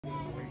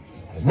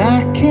And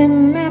I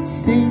cannot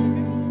see,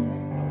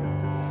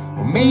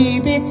 or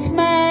maybe it's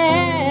my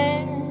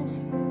eyes.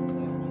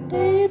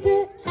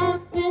 Baby,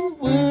 I've been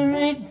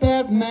worried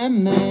about my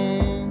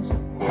mind.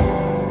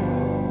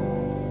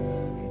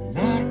 And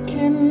I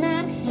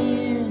cannot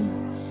hear,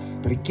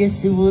 but I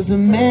guess it was a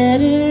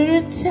matter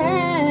of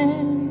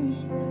time.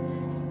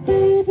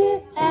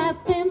 Baby,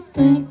 I've been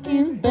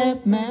thinking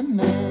about my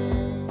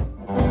mind.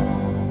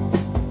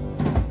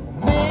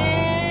 Man,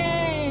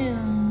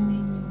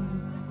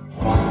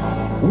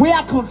 we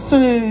are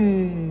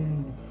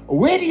concerned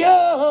with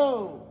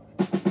your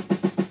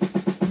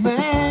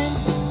mind.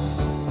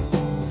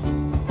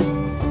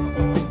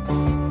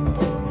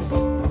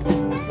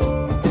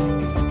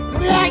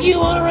 Like you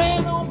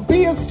ran on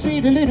Beale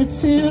Street a little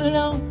too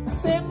long. I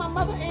said my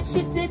mother and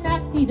she did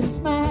not even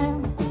smile.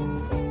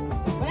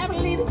 But I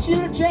believe that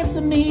you're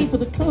addressing me for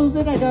the clothes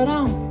that I got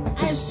on.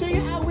 I assure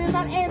you I will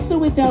not answer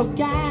without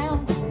guile.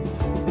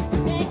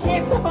 And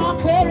can't stop on,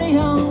 carry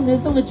on,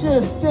 there's only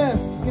just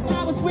dust. Cause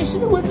I was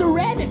wishing it was a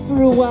rabbit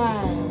for a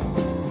while.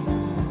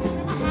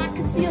 And my heart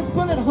conceals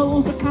bullet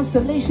holes, a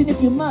constellation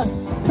if you must,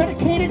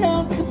 predicated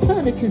on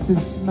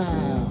Copernicus's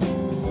smile.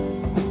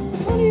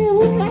 Honey, I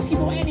wouldn't ask you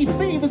for any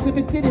favors if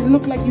it didn't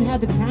look like you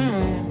had the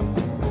time.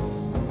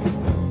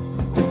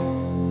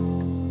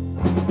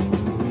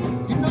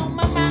 You know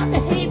my mind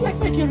behaved like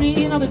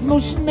Mercury and all that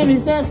motion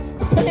marries us.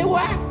 The petty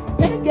whites,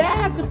 petty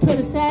gods, and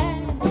petty sad.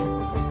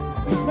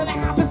 Now the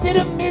opposite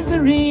of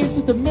misery is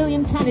just a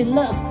million tiny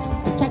lusts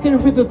trapped in a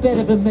riverbed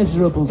of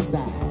immeasurable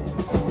size.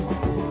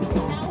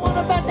 Now what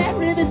about that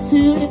river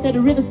too, if that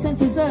river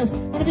senses us,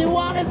 and if it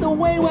wanders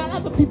away while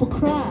other people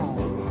cry?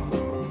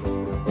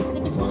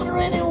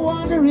 Wandering and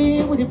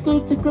wandering, would it go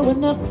to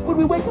growing up? Would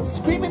we wake up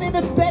screaming in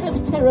a bed of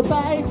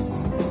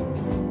terabytes?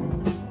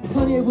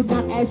 Honey, I would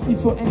not ask you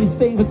for any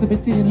favors if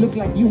it didn't look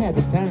like you had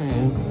the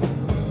time.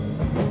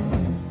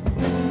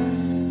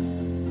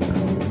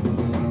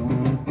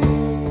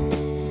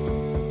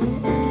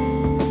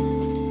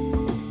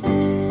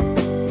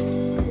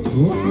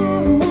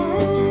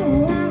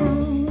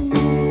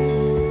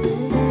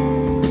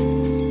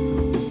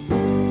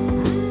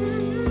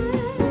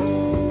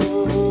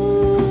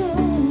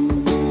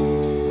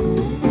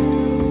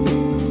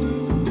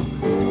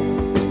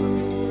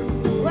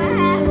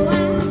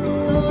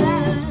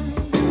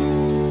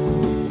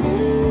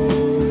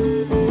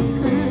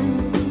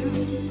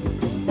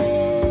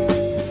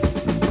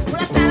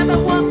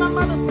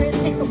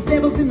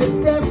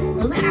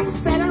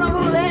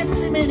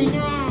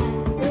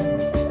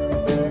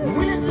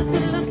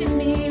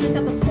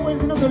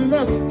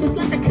 Just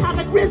like the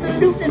comic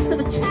resoluteness of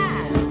a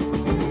child.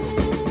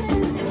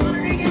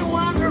 And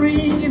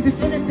wandering into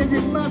goodness as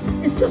it must.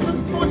 It's just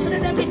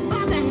unfortunate every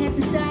father had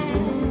to die.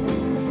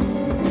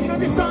 You know,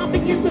 this song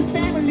begins with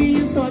family,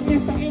 and so I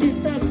guess I end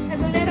it thus, as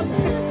a letter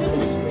put to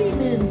the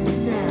screaming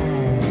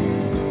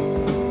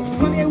night.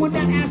 Honey, I would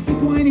not ask you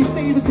for any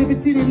favors if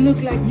it didn't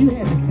look like you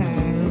had the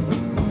time.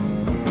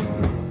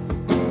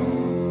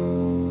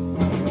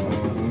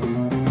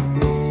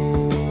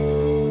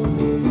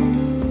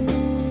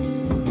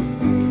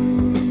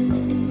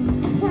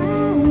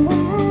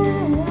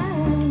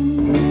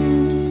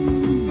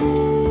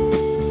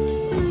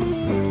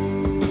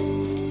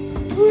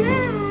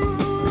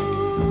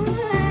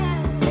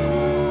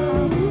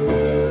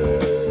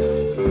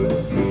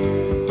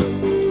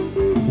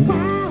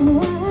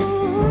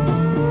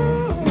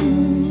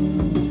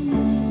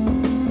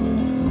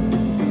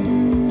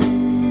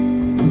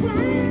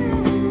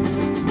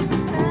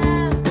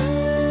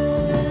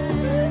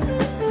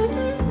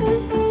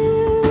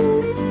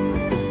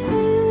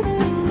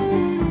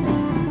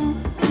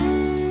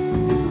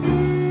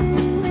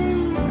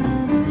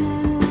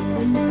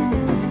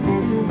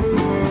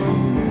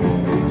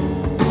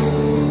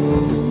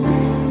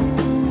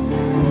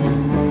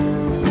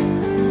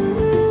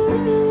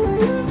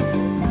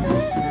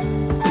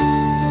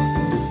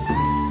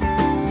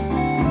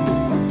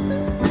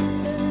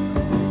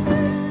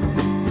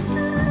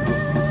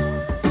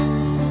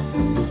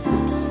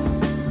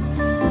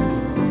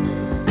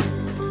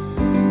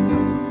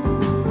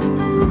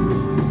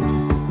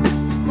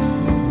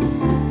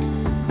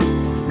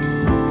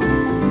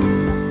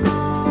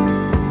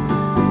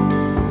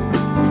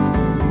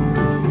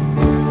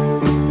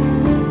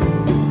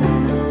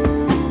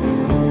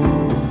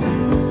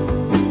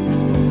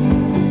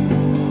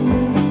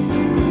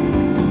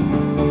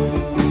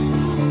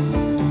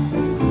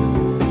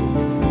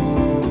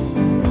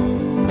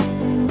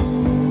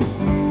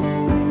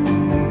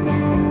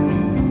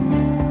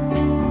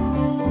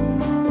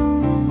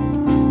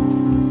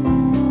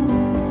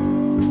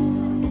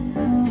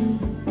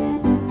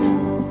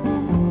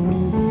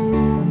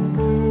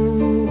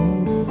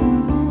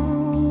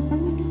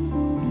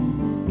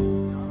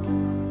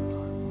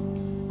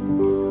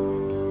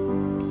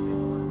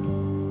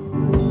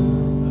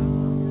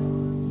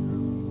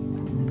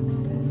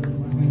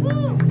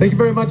 Thank you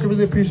very much. I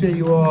really appreciate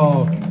you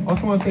all.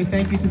 Also want to say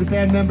thank you to the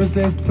band members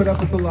that put up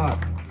with a lot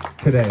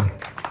today.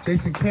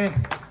 Jason Kent,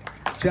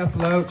 Jeff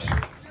Louch,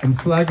 and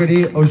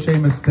Flaherty O'Shea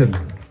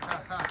Miston.